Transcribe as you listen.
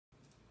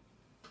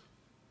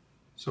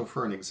So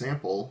for an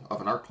example of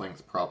an arc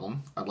length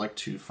problem, I'd like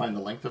to find the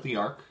length of the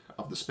arc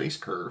of the space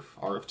curve,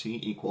 r of t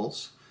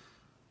equals,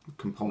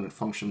 component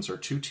functions are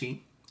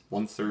 2t,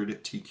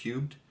 1/3 t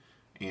cubed,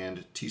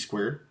 and t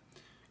squared,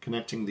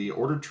 connecting the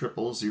ordered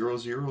triple 0,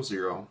 0,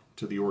 0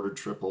 to the ordered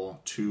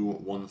triple 2,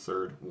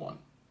 1/3, 1.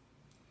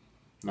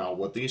 Now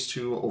what these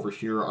two over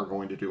here are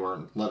going to do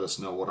are let us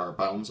know what our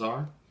bounds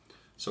are.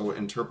 So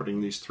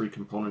interpreting these three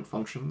component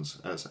functions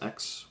as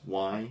x,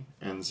 y,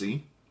 and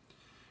z.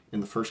 In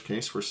the first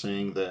case, we're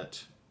saying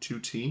that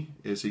 2t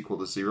is equal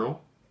to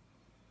 0,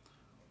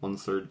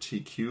 1/3 t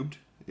cubed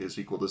is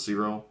equal to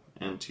 0,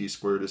 and t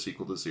squared is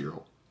equal to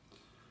 0.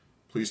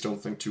 Please don't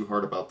think too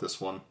hard about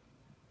this one.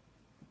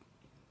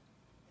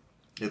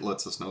 It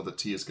lets us know that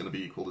t is going to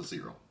be equal to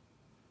 0.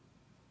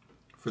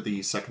 For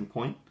the second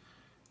point,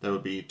 that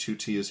would be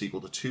 2t is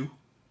equal to 2,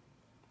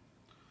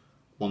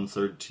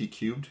 1/3 t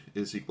cubed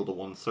is equal to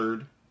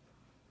 1/3,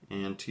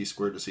 and t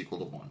squared is equal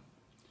to 1.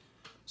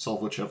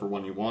 Solve whichever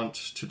one you want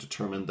to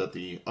determine that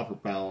the upper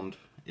bound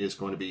is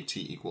going to be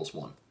t equals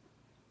 1.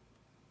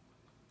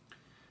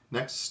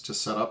 Next, to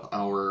set up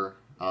our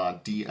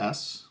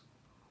ds,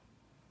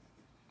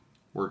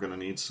 we're going to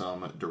need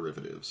some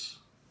derivatives.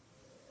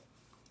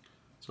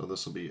 So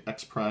this will be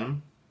x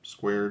prime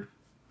squared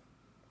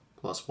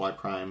plus y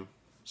prime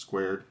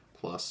squared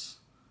plus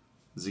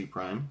z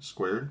prime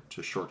squared,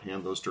 to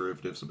shorthand those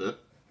derivatives a bit.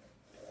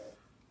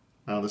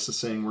 Now this is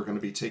saying we're going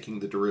to be taking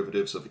the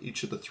derivatives of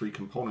each of the three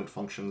component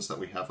functions that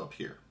we have up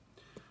here.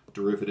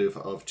 Derivative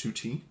of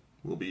 2t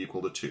will be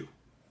equal to 2.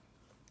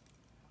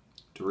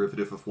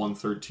 Derivative of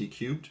 1/3 t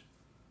cubed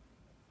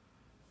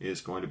is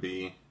going to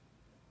be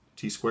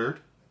t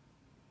squared,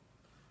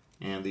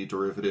 and the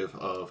derivative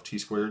of t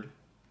squared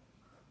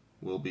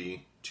will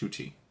be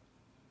 2t.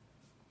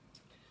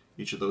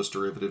 Each of those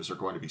derivatives are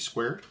going to be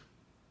squared.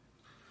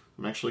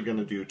 I'm actually going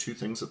to do two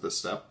things at this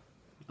step.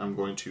 I'm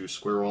going to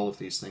square all of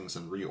these things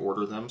and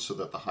reorder them so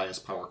that the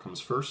highest power comes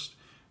first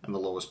and the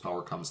lowest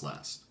power comes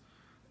last.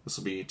 This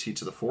will be t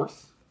to the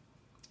 4th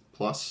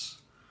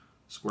plus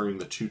squaring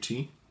the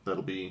 2t,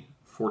 that'll be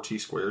 4t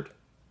squared,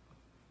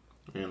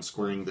 and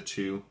squaring the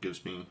 2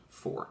 gives me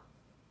 4.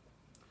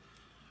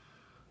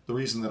 The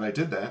reason that I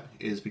did that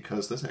is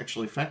because this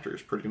actually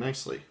factors pretty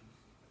nicely.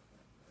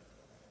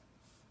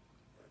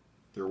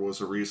 There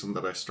was a reason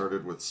that I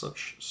started with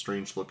such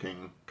strange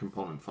looking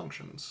component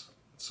functions,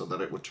 so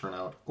that it would turn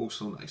out oh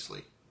so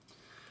nicely.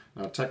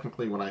 Now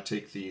technically when I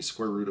take the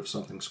square root of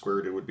something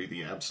squared, it would be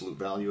the absolute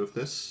value of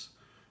this.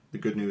 The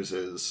good news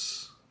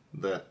is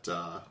that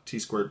t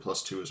squared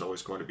plus 2 is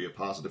always going to be a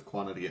positive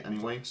quantity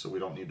anyway, so we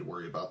don't need to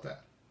worry about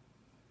that.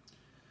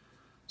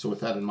 So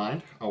with that in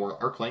mind, our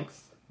arc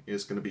length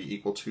is going to be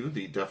equal to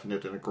the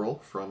definite integral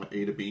from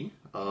a to b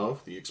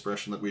of the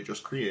expression that we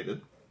just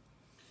created.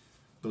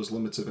 Those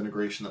limits of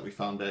integration that we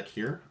found back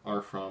here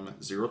are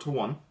from 0 to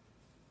 1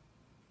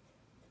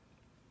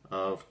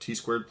 of t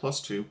squared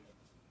plus 2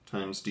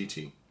 times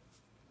dt.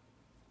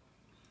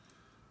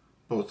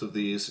 Both of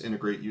these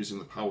integrate using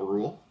the power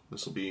rule.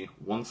 This will be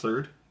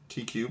 1/3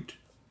 t cubed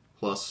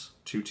plus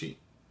 2t,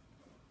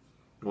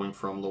 going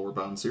from lower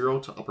bound 0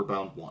 to upper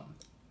bound 1.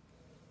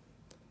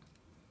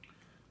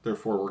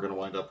 Therefore, we're going to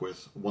wind up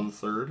with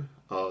 1/3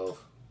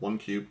 of 1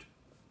 cubed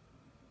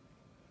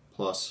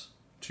plus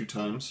 2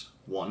 times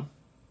 1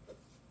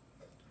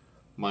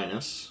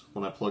 minus,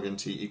 when I plug in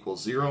t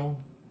equals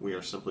 0, we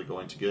are simply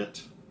going to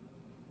get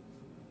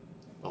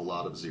a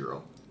lot of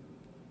 0.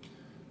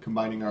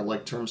 Combining our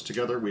like terms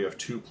together, we have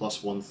 2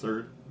 plus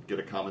 1/3. Get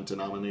a common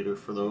denominator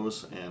for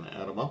those and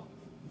add them up.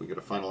 We get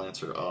a final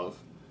answer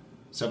of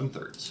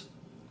 7/3.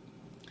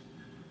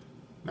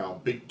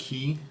 Now, big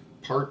key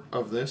part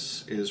of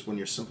this is when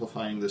you're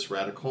simplifying this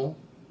radical,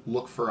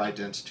 look for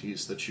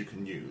identities that you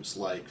can use,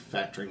 like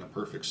factoring a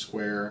perfect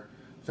square,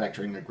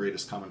 factoring a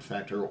greatest common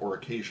factor, or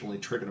occasionally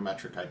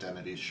trigonometric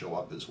identities show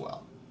up as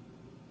well.